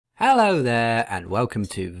Hello there, and welcome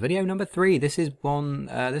to video number 3. This one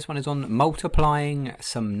is on multiplying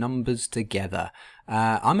some numbers together.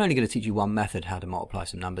 I'm only going to teach you one method how to multiply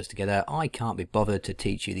some numbers together. I can't be bothered to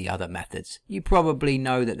teach you the other methods. You probably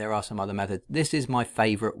know that there are some other methods. This is my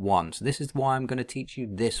favorite one, so this is why I'm going to teach you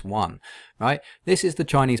this one, right? This is the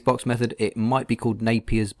Chinese box method. It might be called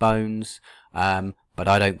Napier's bones, but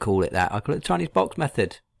I don't call it that. I call it the Chinese box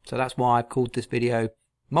method. So that's why I've called this video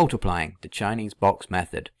multiplying the Chinese box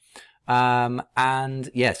method. And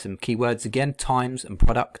yeah, some keywords again: times and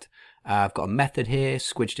product. I've got a method here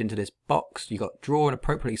squidged into this box. You've got draw an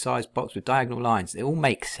appropriately sized box with diagonal lines. It all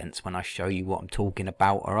makes sense when I show you what I'm talking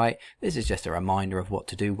about, alright? This is just a reminder of what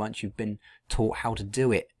to do once you've been taught how to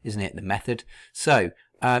do it, isn't it, the method? So,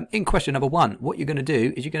 in question number 1, what you're going to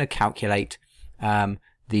do is you're going to calculate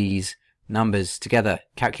these numbers together.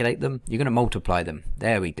 Calculate them, you're going to multiply them.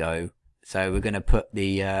 There we go. So we're going to put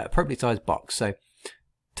the appropriately sized box. So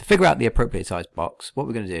to figure out the appropriate size box, what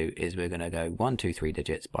we're going to do is we're going to go 1, 2, 3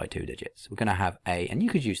 digits by 2 digits. We're going to have and you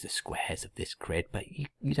could use the squares of this grid, but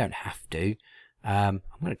you don't have to. I'm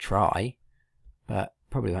going to try, but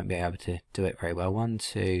probably won't be able to do it very well. 1,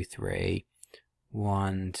 2, 3,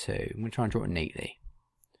 1, 2. I'm going to try and draw it neatly.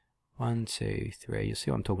 1, 2, 3. You'll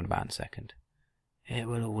see what I'm talking about in a second. It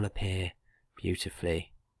will all appear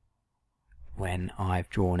beautifully when I've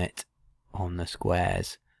drawn it on the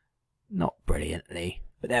squares. Not brilliantly,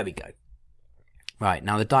 but there we go. Right,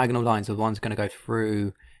 now the diagonal lines are the ones going to go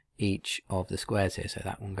through each of the squares here. So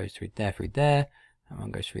that one goes through there, that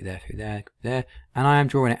one goes through there, there. And I am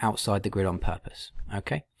drawing it outside the grid on purpose.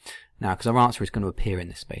 Okay, now because our answer is going to appear in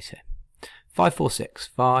this space here. 5, 4, 6,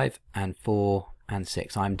 5 and 4 and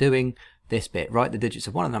 6. I'm doing this bit, write the digits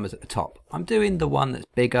of one of the numbers at the top. I'm doing the one that's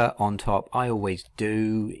bigger on top. I always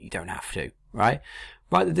do. You don't have to, right?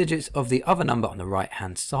 Write the digits of the other number on the right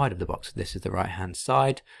hand side of the box. This is the right hand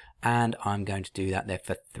side, and I'm going to do that there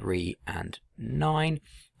for 3 and 9.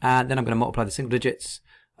 And then I'm going to multiply the single digits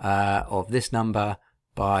of this number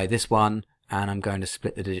by this one, and I'm going to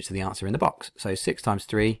split the digits of the answer in the box. So 6 times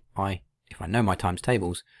 3, if I know my times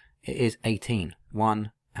tables, it is 18.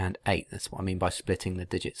 1 and 8. That's what I mean by splitting the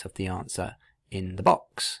digits of the answer in the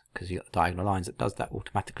box, because you've got the diagonal lines that does that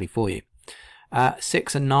automatically for you.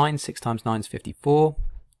 6 and 9, 6 times 9 is 54.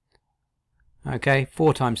 Okay,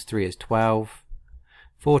 4 times 3 is 12.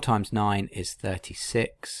 4 times 9 is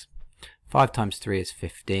 36. 5 times 3 is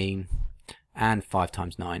 15. And 5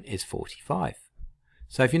 times 9 is 45.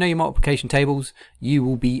 So if you know your multiplication tables, you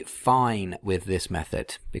will be fine with this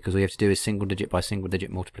method, because all you have to do is single digit by single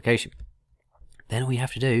digit multiplication. Then all you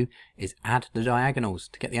have to do is add the diagonals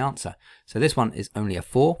to get the answer. So this one is only a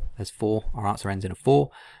 4. There's 4. Our answer ends in a 4.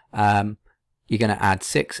 You're going to add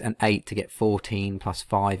 6 and 8 to get 14 plus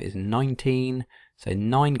 5 is 19. So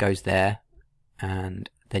 9 goes there, and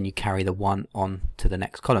then you carry the 1 on to the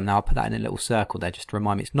next column. Now I'll put that in a little circle there just to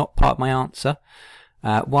remind me it's not part of my answer.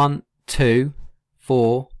 1, 2,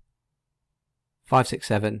 4, 5, 6,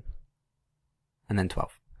 7, and then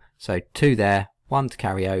 12. So 2 there, 1 to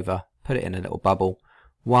carry over, put it in a little bubble.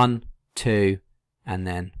 1, 2, and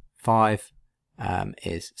then 5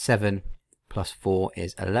 is 7, plus 4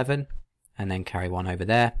 is 11. And then carry 1 over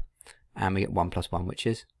there, and we get 1 plus 1, which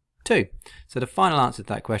is 2. So the final answer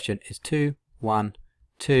to that question is 2, 1,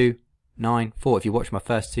 2, 9, 4. If you watch my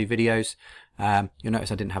first 2 videos, you'll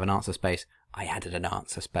notice I didn't have an answer space. I added an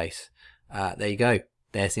answer space. There you go.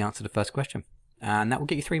 There's the answer to the first question. And that will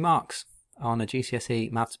get you 3 marks on a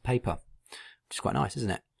GCSE maths paper, which is quite nice, isn't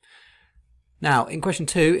it? Now, in question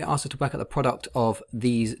 2, it asks us to work out the product of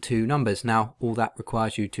these 2 numbers. Now, all that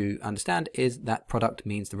requires you to understand is that product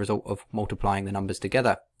means the result of multiplying the numbers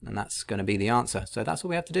together, and that's going to be the answer. So that's all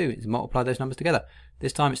we have to do, is multiply those numbers together.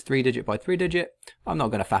 This time it's 3 digit by 3 digit. I'm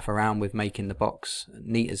not going to faff around with making the box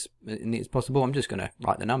neat as possible. I'm just going to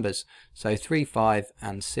write the numbers. So 3, 5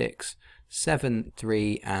 and 6, 7,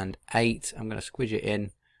 3 and 8. I'm going to squidge it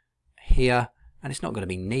in here, and it's not going to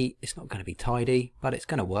be neat. It's not going to be tidy, but it's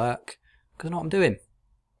going to work, because I know what I'm doing,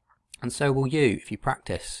 and so will you if you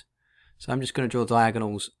practice. So I'm just going to draw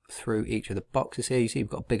diagonals through each of the boxes here. You see we've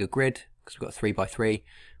got a bigger grid because we've got 3 by 3,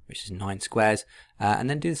 which is 9 squares, and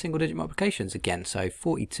then do the single digit multiplications again. So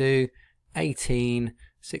 42, 18,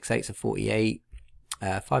 6 8s are 48,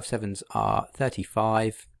 5 7s are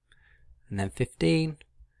 35, and then 15,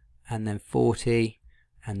 and then 40,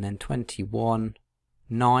 and then 21,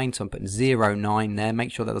 9, so I'm putting 0, 9 there.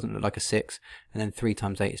 Make sure that doesn't look like a 6. And then 3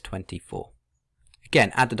 times 8 is 24.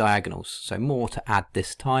 Again, add the diagonals. So more to add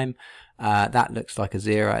this time. That looks like a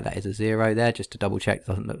 0. That is a 0 there, just to double check it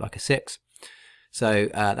doesn't look like a 6. So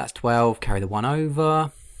that's 12. Carry the 1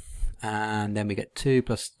 over. And then we get 2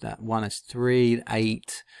 plus that 1 is 3,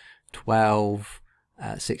 8. 12,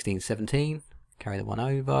 16, 17. Carry the 1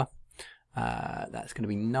 over. That's going to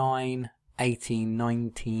be 9, 18,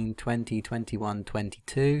 19, 20, 21,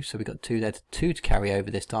 22. So we've got 2 there, 2 to carry over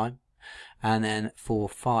this time. And then 4,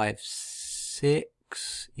 5,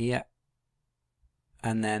 6. Yep.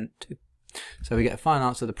 And then 2. So we get a final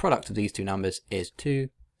answer. The product of these two numbers is 2,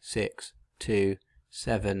 6, 2,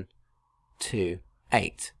 7, 2,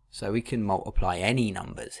 8. So we can multiply any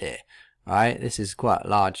numbers here. All right, this is quite a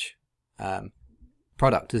large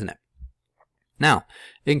product, isn't it? Now,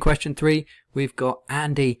 in question 3, we've got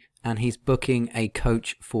Andy, and he's booking a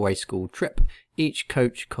coach for a school trip. Each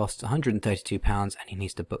coach costs £132, and he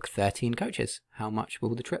needs to book 13 coaches. How much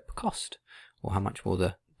will the trip cost? Or how much will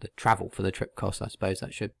the travel for the trip cost, I suppose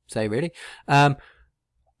that should say, really.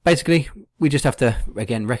 Basically, we just have to,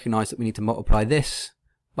 again, recognize that we need to multiply this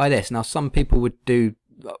by this. Now, some people would do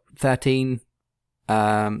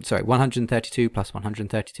 132 plus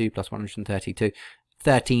 132 plus 132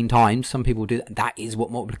 13 times. Some people do that. That is what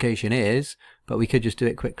multiplication is, but we could just do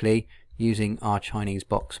it quickly using our Chinese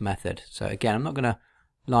box method. So again, I'm not going to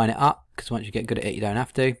line it up, because once you get good at it, you don't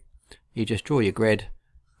have to. You just draw your grid,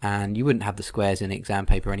 and you wouldn't have the squares in the exam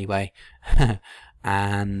paper anyway.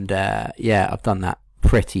 And yeah, I've done that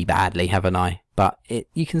pretty badly, haven't I? But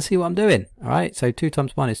you can see what I'm doing. All right, so 2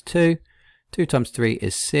 times 1 is 2. 2 times 3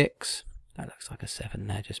 is 6. That looks like a 7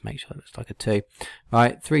 there. Just make sure it looks like a 2.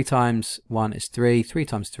 Right, 3 times 1 is 3. 3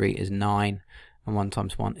 times 3 is 9. And 1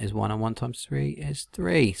 times 1 is 1. And 1 times 3 is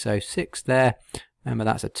 3. So 6 there. Remember,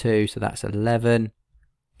 that's a 2. So that's 11.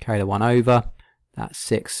 Carry the 1 over. That's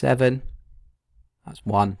 6, 7. That's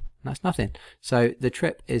 1. That's nothing. So the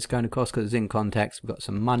trip is going to cost, because it's in context, we've got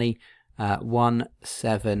some money.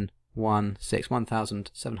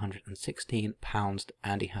 £1,716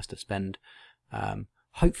 Andy has to spend,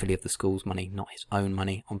 hopefully of the school's money, not his own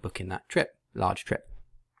money, on booking that trip, large trip.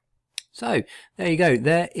 So there you go.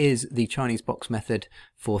 There is the Chinese box method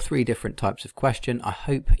for 3 different types of question. I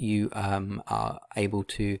hope you are able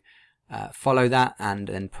to follow that and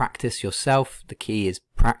then practice yourself. The key is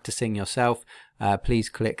practicing yourself. Please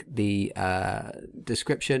click the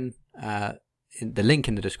description, the link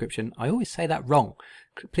in the description. I always say that wrong.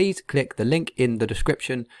 Please click the link in the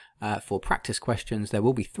description for practice questions. There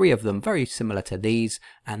will be 3 of them, very similar to these,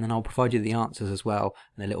 and then I'll provide you the answers as well,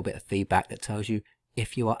 and a little bit of feedback that tells you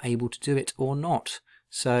if you are able to do it or not.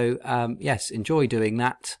 So yes, enjoy doing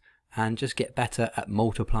that, and just get better at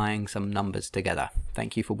multiplying some numbers together.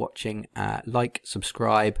 Thank you for watching. Like,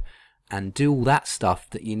 subscribe, and do all that stuff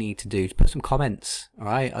that you need to do. Put some comments. All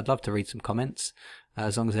right, I'd love to read some comments,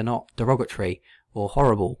 as long as they're not derogatory or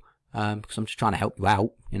horrible, because I'm just trying to help you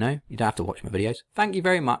out. You know, you don't have to watch my videos. Thank you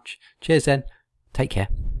very much. Cheers then. Take care.